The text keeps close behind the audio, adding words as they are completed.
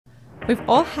We've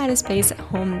all had a space at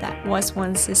home that was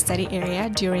once a study area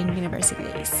during university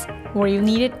days, where you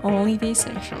needed only the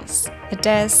essentials, a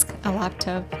desk, a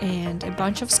laptop, and a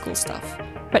bunch of school stuff.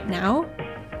 But now,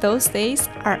 those days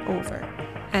are over,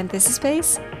 and this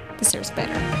space deserves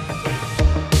better.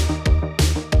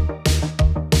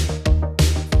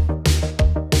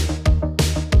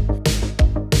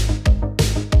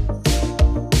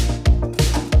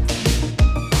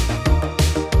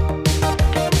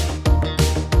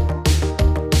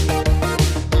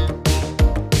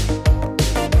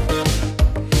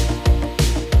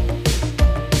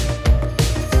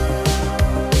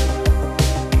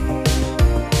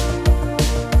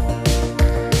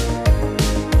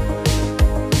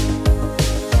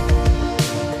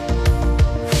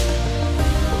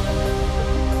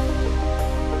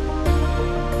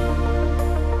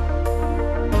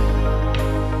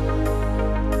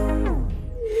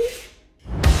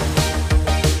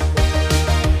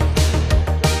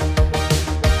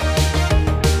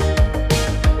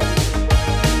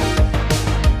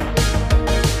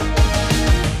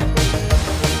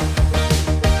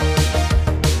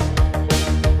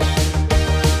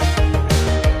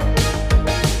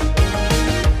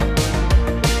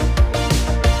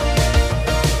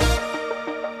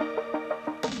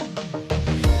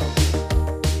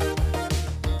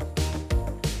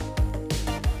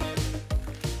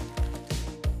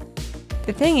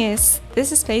 The thing is,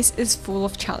 this space is full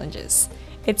of challenges.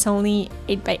 It's only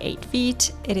 8 by 8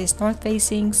 feet, it is north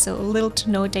facing, so little to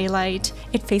no daylight,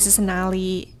 it faces an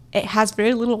alley, it has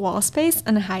very little wall space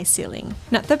and a high ceiling.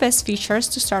 Not the best features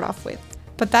to start off with,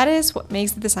 but that is what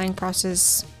makes the design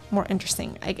process more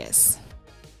interesting, I guess.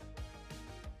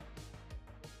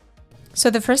 So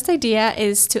the first idea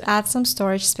is to add some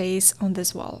storage space on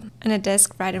this wall and a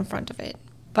desk right in front of it.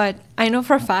 But I know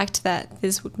for a fact that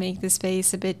this would make the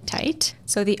space a bit tight.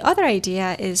 So the other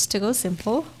idea is to go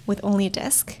simple with only a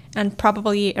desk and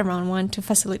probably a round one to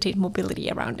facilitate mobility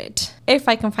around it, if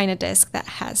I can find a desk that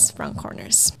has round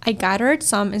corners. I gathered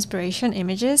some inspiration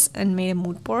images and made a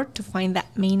mood board to find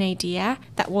that main idea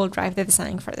that will drive the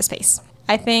design for the space.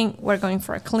 I think we're going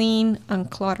for a clean,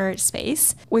 uncluttered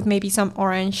space with maybe some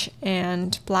orange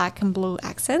and black and blue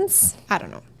accents. I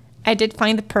don't know. I did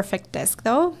find the perfect desk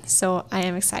though, so I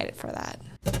am excited for that.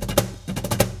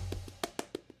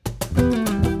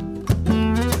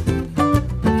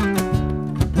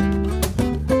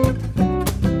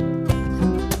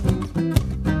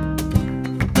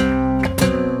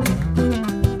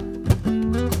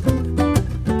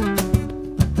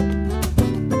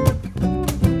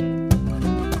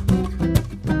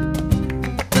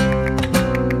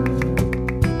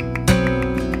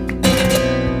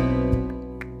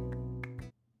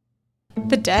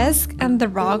 The desk and the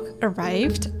rug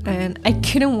arrived and I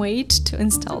couldn't wait to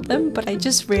install them, but I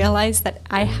just realized that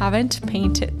I haven't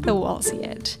painted the walls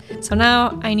yet. So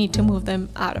now I need to move them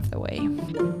out of the way.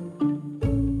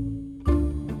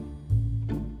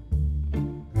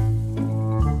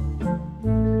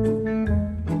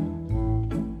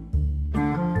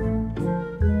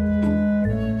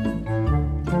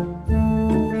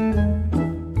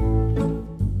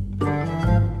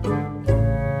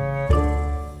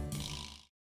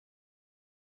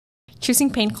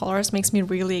 Choosing paint colors makes me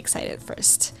really excited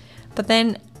first, but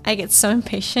then I get so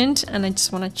impatient and I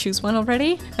just want to choose one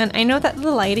already. And I know that the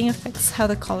lighting affects how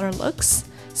the color looks,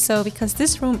 so because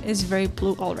this room is very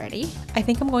blue already, I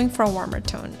think I'm going for a warmer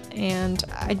tone, and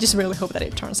I just really hope that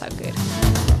it turns out good.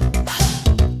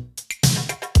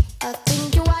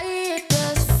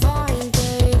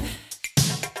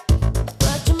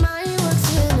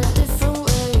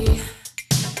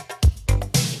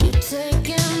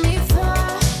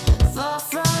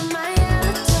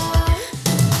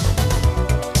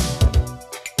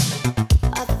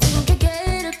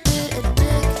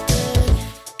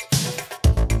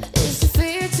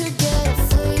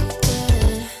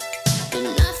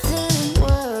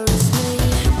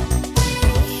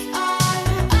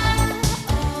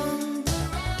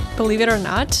 Believe it or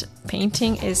not,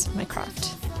 painting is my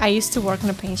craft. I used to work in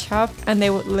a paint shop and they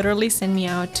would literally send me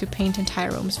out to paint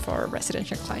entire rooms for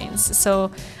residential clients.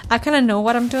 So I kind of know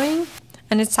what I'm doing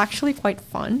and it's actually quite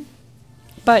fun,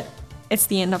 but it's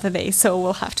the end of the day, so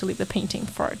we'll have to leave the painting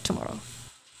for tomorrow.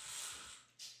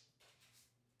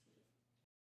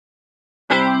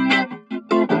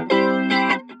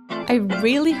 I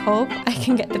really hope I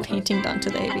can get the painting done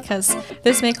today because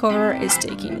this makeover is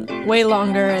taking way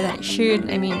longer than it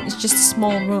should. I mean, it's just a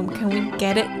small room. Can we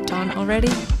get it done already?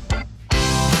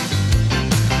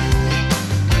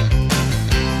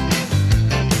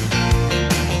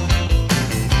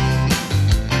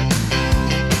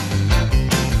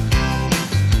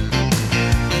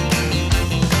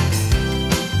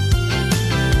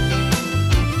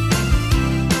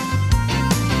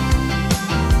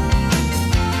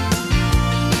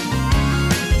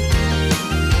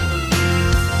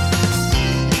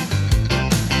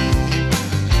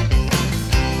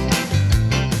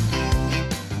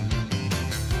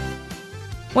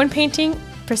 When painting,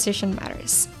 precision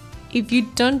matters. If you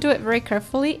don't do it very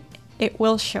carefully, it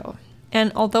will show.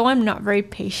 And although I'm not very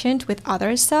patient with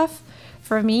other stuff,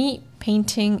 for me,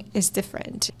 painting is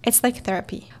different. It's like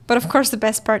therapy. But of course, the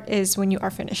best part is when you are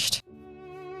finished.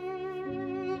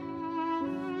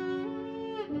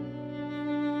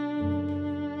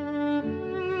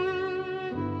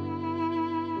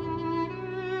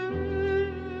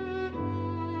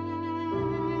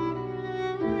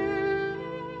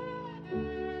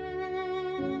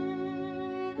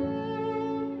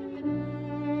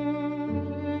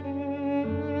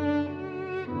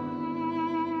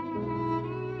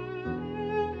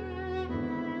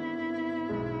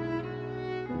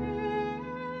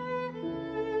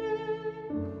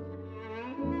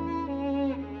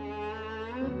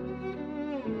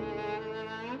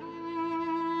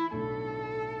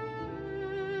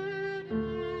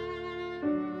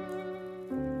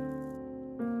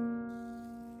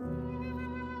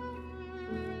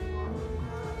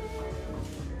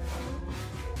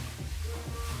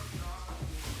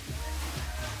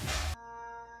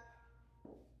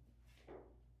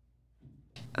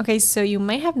 Okay, so you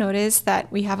might have noticed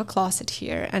that we have a closet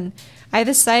here, and I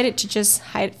decided to just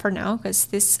hide it for now because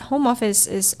this home office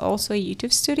is also a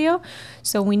YouTube studio,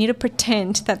 so we need to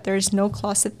pretend that there's no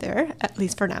closet there, at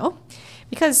least for now,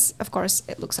 because of course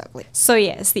it looks ugly. So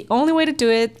yes, the only way to do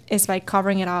it is by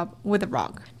covering it up with a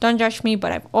rug. Don't judge me,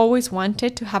 but I've always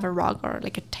wanted to have a rug or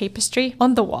like a tapestry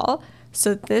on the wall,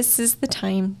 so this is the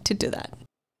time to do that.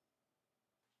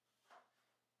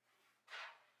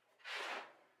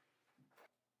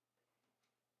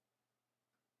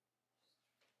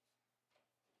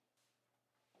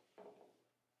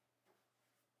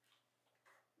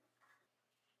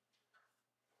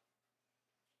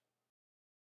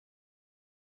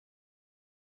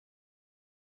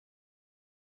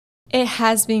 It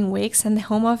has been weeks and the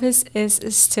home office is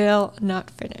still not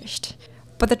finished.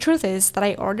 But the truth is that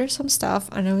I ordered some stuff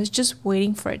and I was just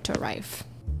waiting for it to arrive.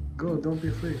 Go, don't be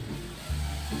afraid.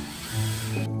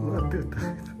 Not too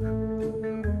tight.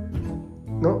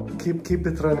 No, keep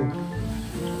it running.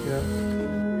 Yeah.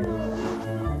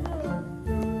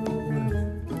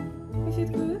 Is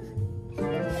it good?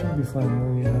 Should be fine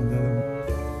when you have